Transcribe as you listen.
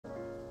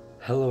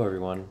Hello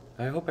everyone,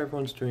 I hope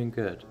everyone's doing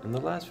good. In the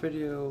last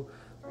video,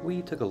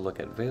 we took a look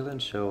at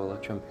valence shell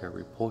electron pair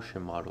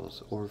repulsion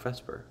models, or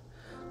VSEPR,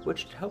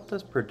 which helped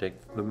us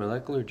predict the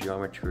molecular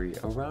geometry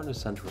around a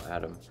central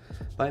atom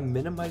by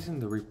minimizing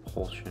the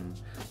repulsion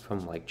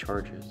from like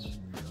charges.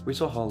 We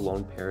saw how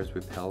lone pairs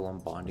repel on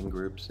bonding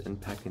groups,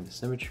 impacting the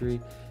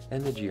symmetry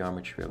and the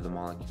geometry of the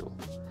molecule.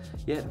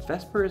 Yet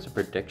VSEPR is a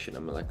prediction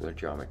of molecular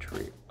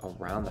geometry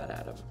around that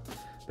atom,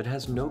 but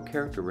has no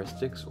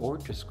characteristics or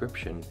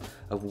description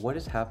of what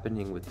is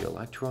happening with the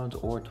electrons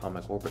or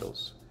atomic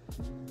orbitals.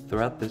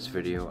 Throughout this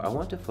video, I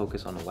want to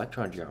focus on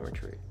electron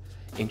geometry,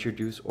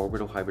 introduce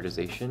orbital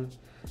hybridization,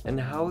 and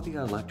how the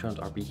electrons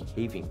are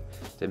behaving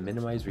to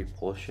minimize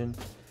repulsion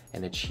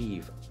and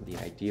achieve the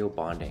ideal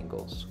bond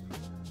angles.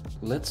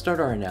 Let's start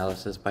our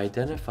analysis by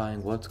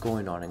identifying what's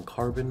going on in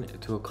carbon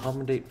to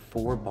accommodate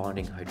 4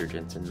 bonding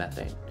hydrogens in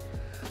methane.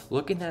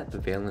 Looking at the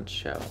valence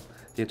shell,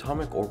 the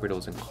atomic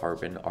orbitals in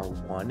carbon are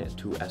 1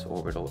 2s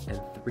orbital and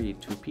 3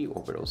 2p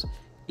orbitals.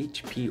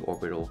 Each p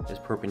orbital is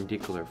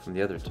perpendicular from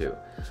the other two,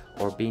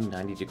 or being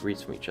 90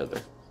 degrees from each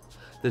other.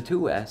 The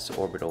 2s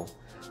orbital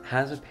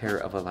has a pair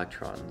of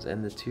electrons,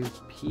 and the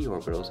 2p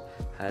orbitals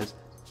has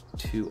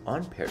 2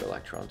 unpaired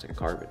electrons in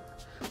carbon.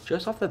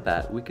 Just off the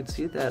bat, we can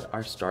see that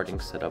our starting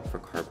setup for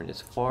carbon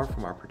is far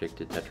from our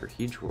predicted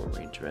tetrahedral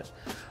arrangement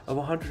of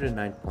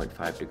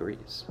 109.5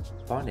 degrees,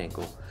 bond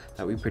angle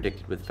that we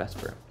predicted with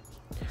VSEPR.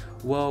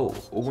 Well,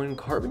 when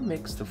carbon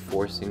makes the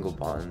 4 single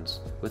bonds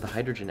with a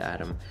hydrogen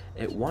atom,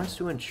 it wants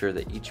to ensure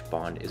that each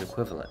bond is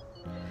equivalent.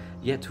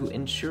 Yet to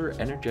ensure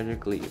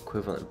energetically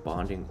equivalent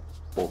bonding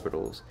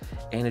orbitals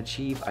and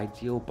achieve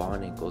ideal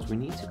bond angles, we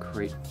need to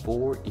create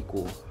 4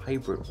 equal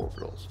hybrid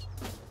orbitals.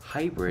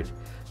 Hybrid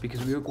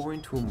because we are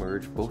going to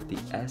merge both the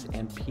s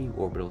and p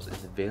orbitals in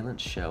the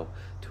valence shell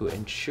to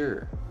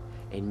ensure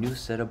a new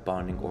set of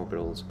bonding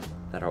orbitals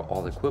that are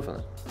all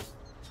equivalent.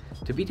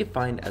 To be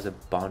defined as a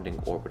bonding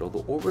orbital, the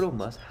orbital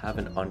must have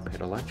an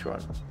unpaired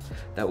electron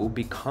that will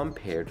become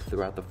paired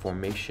throughout the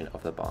formation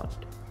of the bond.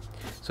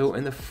 So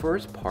in the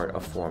first part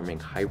of forming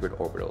hybrid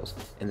orbitals,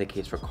 in the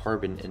case for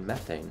carbon and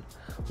methane,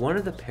 one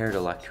of the paired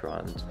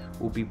electrons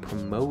will be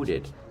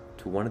promoted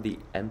to one of the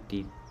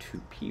empty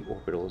 2p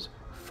orbitals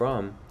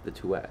from the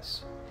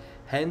 2s,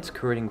 hence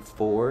creating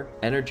 4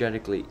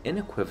 energetically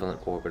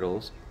inequivalent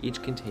orbitals,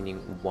 each containing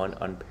 1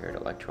 unpaired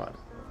electron.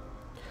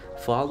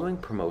 Following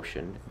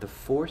promotion, the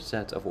 4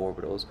 sets of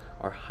orbitals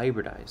are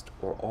hybridized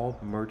or all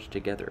merged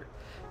together,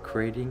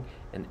 creating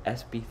an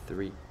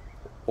sp3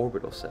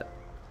 orbital set.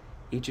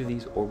 Each of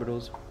these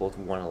orbitals holds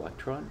 1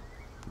 electron.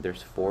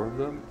 There's 4 of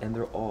them, and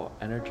they're all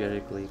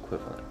energetically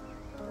equivalent.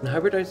 In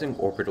hybridizing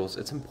orbitals,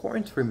 it's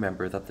important to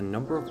remember that the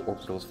number of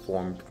orbitals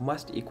formed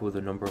must equal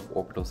the number of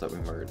orbitals that we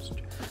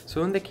merged.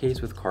 So in the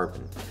case with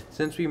carbon,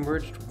 since we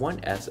merged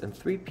 1s and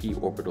 3p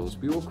orbitals,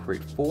 we will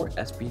create 4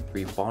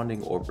 sp3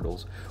 bonding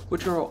orbitals,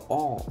 which are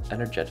all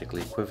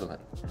energetically equivalent.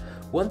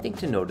 One thing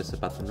to notice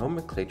about the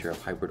nomenclature of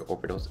hybrid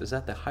orbitals is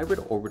that the hybrid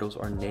orbitals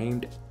are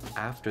named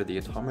after the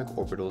atomic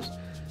orbitals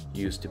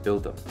used to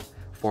build them.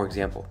 For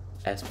example,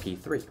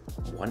 sp3,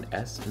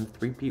 1s and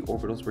 3p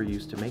orbitals were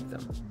used to make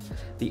them.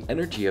 The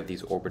energy of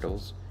these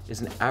orbitals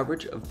is an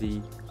average of the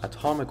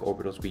atomic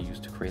orbitals we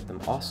used to create them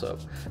also.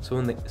 So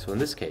in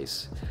this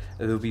case,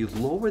 it will be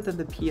lower than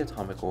the p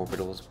atomic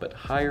orbitals, but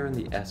higher in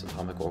the s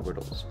atomic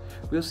orbitals.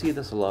 We'll see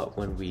this a lot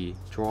when we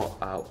draw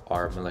out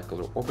our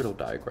molecular orbital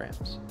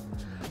diagrams.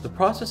 The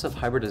process of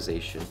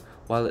hybridization,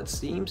 while it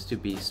seems to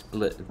be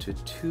split into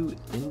 2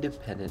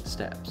 independent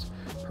steps,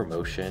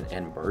 promotion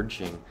and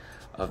merging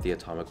of the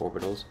atomic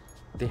orbitals,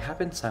 they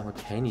happen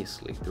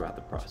simultaneously throughout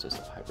the process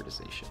of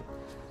hybridization.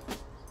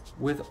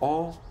 With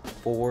all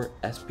 4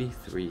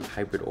 sp3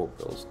 hybrid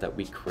orbitals that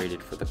we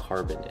created for the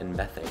carbon and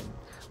methane,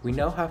 we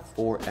now have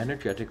 4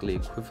 energetically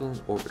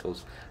equivalent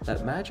orbitals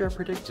that match our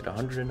predicted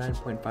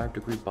 109.5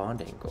 degree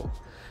bond angle.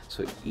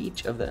 So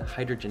each of the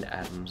hydrogen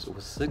atoms will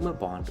sigma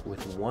bond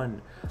with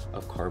 1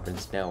 of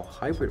carbon's now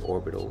hybrid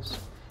orbitals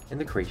in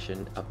the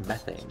creation of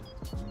methane.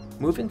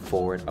 Moving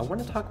forward, I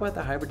want to talk about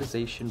the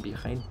hybridization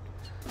behind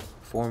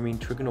forming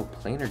trigonal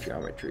planar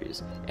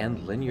geometries and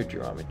linear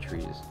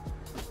geometries,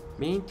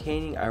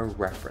 maintaining our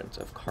reference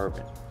of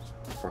carbon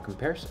for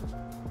comparison.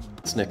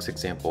 This next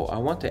example, I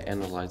want to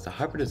analyze the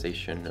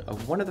hybridization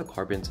of one of the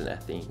carbons in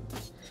ethene.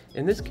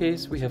 In this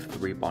case, we have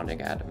 3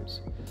 bonding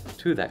atoms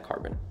to that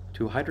carbon,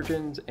 2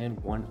 hydrogens and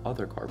 1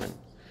 other carbon.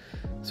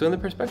 So in the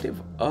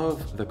perspective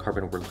of the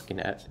carbon we're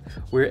looking at,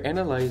 we're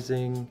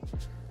analyzing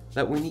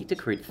that we need to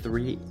create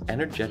 3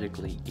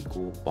 energetically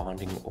equal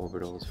bonding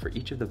orbitals for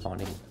each of the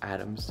bonding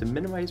atoms to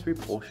minimize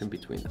repulsion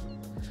between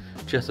them.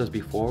 Just as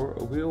before,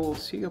 we will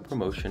see a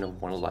promotion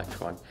of 1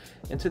 electron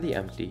into the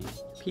empty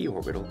p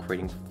orbital,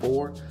 creating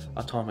 4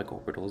 atomic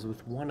orbitals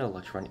with 1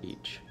 electron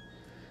each.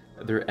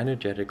 They're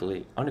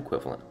energetically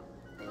unequivalent.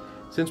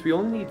 Since we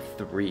only need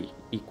 3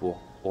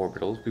 equal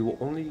orbitals, we will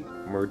only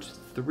merge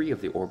 3 of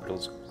the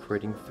orbitals,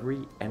 creating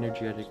 3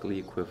 energetically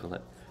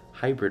equivalent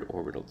hybrid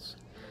orbitals.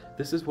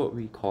 This is what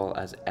we call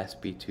as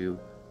sp2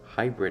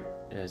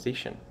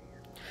 hybridization.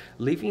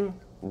 Leaving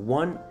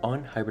one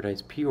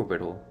unhybridized p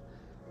orbital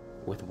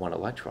with one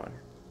electron.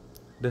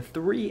 The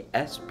three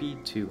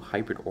sp2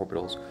 hybrid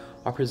orbitals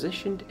are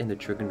positioned in the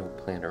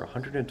trigonoplanar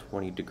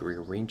 120-degree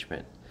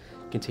arrangement,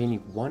 containing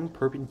one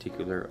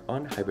perpendicular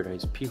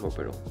unhybridized p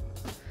orbital.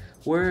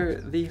 Where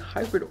the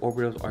hybrid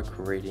orbitals are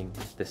creating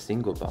the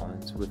single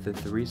bonds with the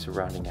three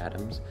surrounding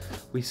atoms,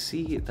 we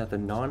see that the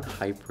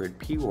non-hybrid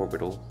p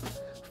orbital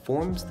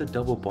forms the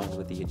double bond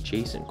with the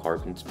adjacent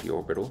carbon's p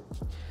orbital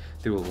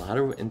through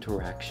lateral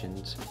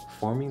interactions,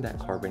 forming that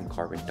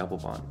carbon-carbon double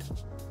bond.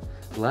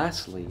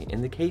 Lastly,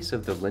 in the case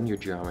of the linear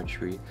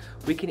geometry,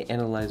 we can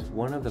analyze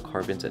one of the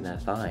carbons in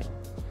ethyne.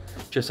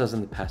 Just as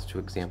in the past two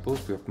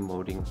examples, we are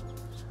promoting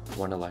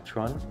one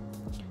electron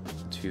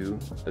to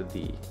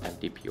the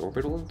empty p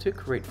orbital to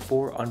create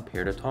four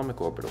unpaired atomic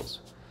orbitals.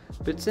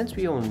 But since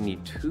we only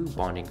need two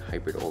bonding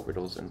hybrid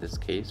orbitals in this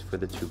case for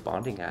the two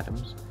bonding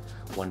atoms,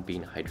 one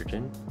being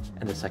hydrogen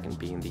and the second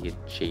being the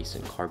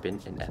adjacent carbon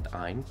in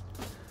ethyne,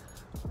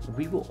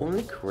 we will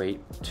only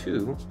create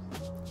two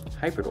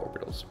hybrid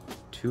orbitals,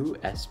 two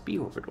sp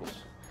orbitals,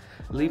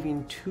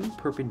 leaving two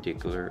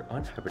perpendicular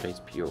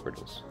unhybridized p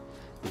orbitals.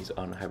 These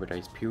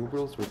unhybridized p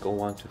orbitals will go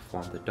on to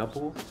form the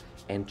double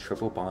and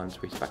triple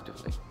bonds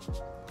respectively.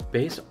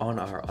 Based on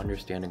our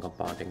understanding of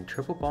bonding,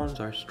 triple bonds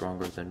are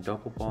stronger than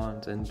double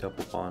bonds and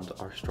double bonds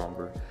are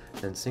stronger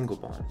than single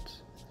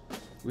bonds.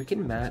 We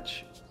can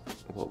match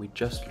what we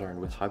just learned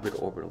with hybrid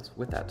orbitals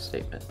with that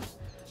statement.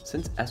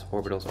 Since s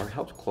orbitals are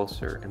held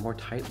closer and more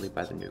tightly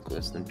by the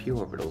nucleus than p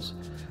orbitals,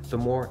 the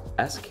more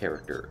s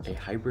character a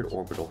hybrid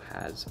orbital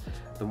has,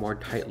 the more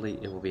tightly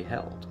it will be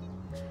held.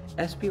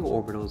 sp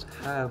orbitals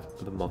have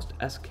the most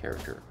s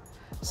character,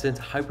 since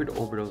hybrid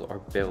orbitals are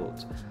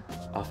built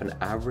off an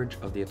average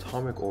of the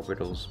atomic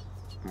orbitals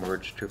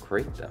merged to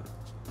create them.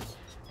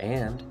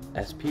 And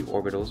sp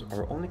orbitals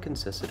are only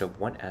consisted of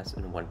one s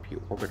and one p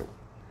orbital.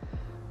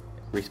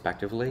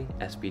 Respectively,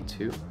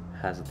 sp2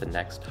 has the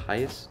next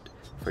highest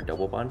for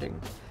double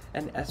bonding,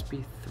 and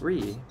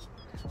sp3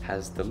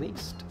 has the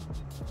least.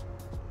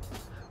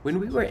 When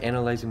we were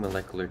analyzing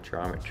molecular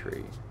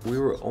geometry, we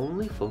were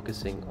only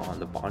focusing on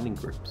the bonding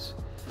groups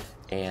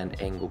and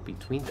angle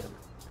between them.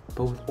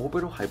 But with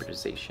orbital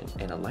hybridization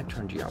and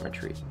electron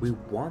geometry, we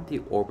want the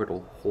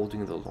orbital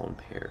holding the lone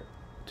pair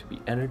to be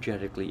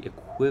energetically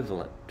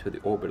equivalent to the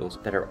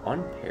orbitals that are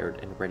unpaired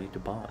and ready to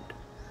bond.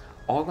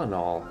 All in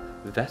all,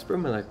 VSEPR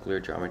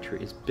molecular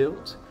geometry is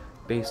built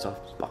based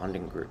off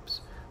bonding groups,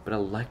 but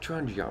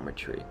electron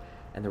geometry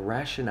and the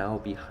rationale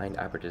behind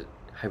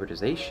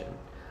hybridization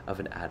of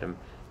an atom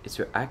is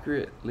to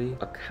accurately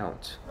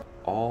account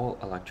all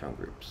electron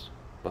groups,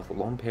 both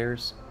lone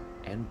pairs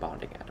and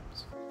bonding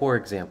atoms. For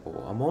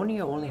example,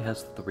 ammonia only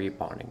has 3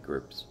 bonding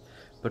groups,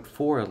 but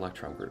 4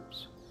 electron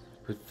groups,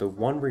 with the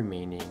one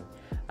remaining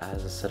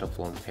as a set of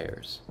lone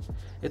pairs.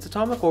 Its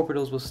atomic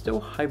orbitals will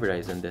still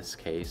hybridize in this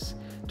case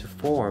to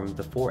form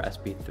the 4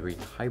 sp3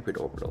 hybrid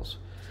orbitals,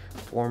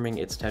 forming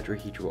its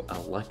tetrahedral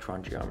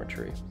electron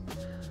geometry.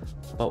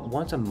 But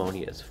once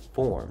ammonia is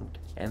formed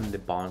and the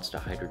bonds to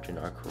hydrogen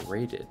are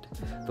created,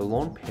 the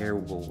lone pair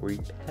will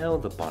repel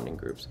the bonding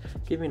groups,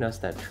 giving us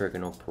that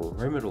trigonal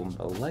pyramidal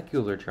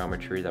molecular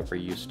geometry that we're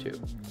used to.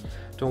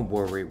 Don't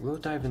worry, we'll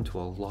dive into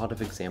a lot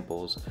of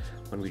examples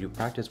when we do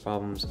practice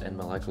problems and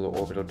molecular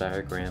orbital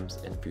diagrams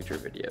in future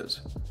videos.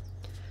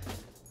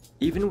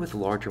 Even with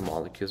larger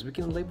molecules, we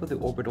can label the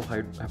orbital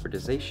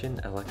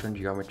hybridization, electron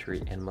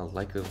geometry, and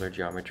molecular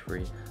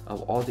geometry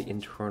of all the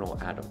internal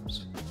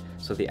atoms,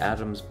 so the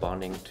atoms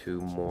bonding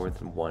to more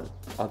than one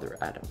other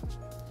atom,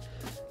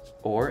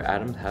 or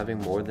atoms having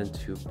more than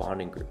 2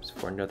 bonding groups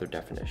for another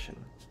definition.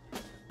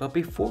 But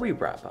before we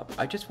wrap up,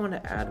 I just want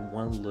to add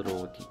one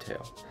little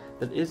detail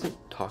that isn't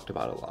talked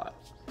about a lot.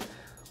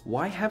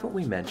 Why haven't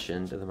we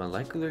mentioned the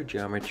molecular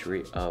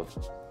geometry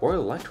or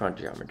electron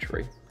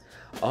geometry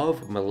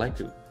of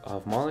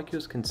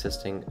molecules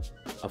consisting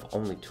of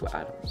only 2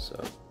 atoms,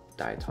 so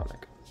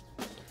diatomic?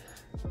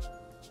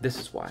 This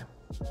is why.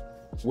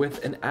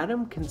 With an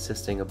atom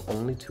consisting of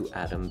only 2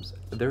 atoms,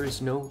 there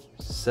is no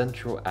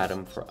central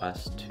atom for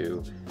us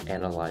to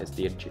analyze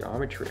the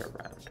geometry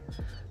around.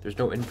 There's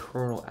no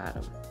internal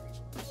atom.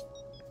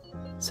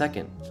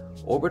 Second,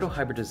 orbital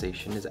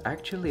hybridization is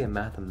actually a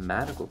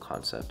mathematical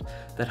concept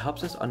that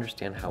helps us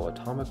understand how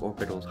atomic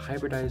orbitals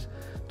hybridize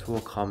to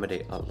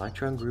accommodate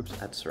electron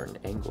groups at certain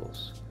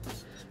angles.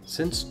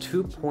 Since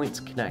 2 points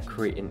cannot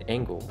create an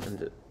angle, in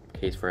the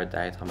case for a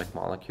diatomic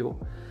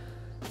molecule,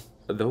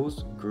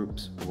 those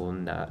groups will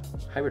not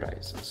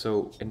hybridize.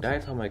 So in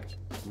diatomic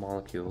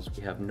molecules,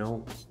 we have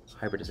no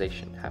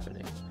hybridization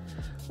happening.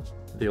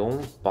 The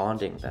only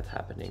bonding that's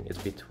happening is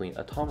between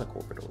atomic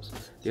orbitals.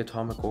 The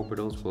atomic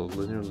orbitals will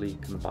linearly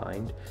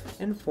combine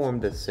and form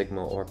the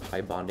sigma or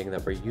pi bonding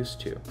that we're used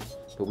to,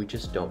 but we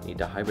just don't need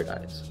to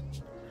hybridize.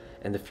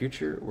 In the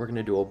future, we're going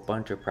to do a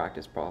bunch of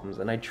practice problems,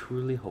 and I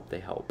truly hope they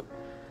help.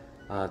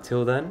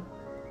 Till then,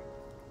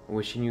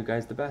 wishing you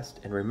guys the best,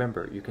 and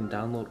remember, you can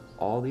download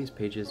all these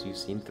pages you've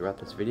seen throughout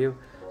this video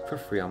for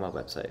free on my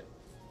website.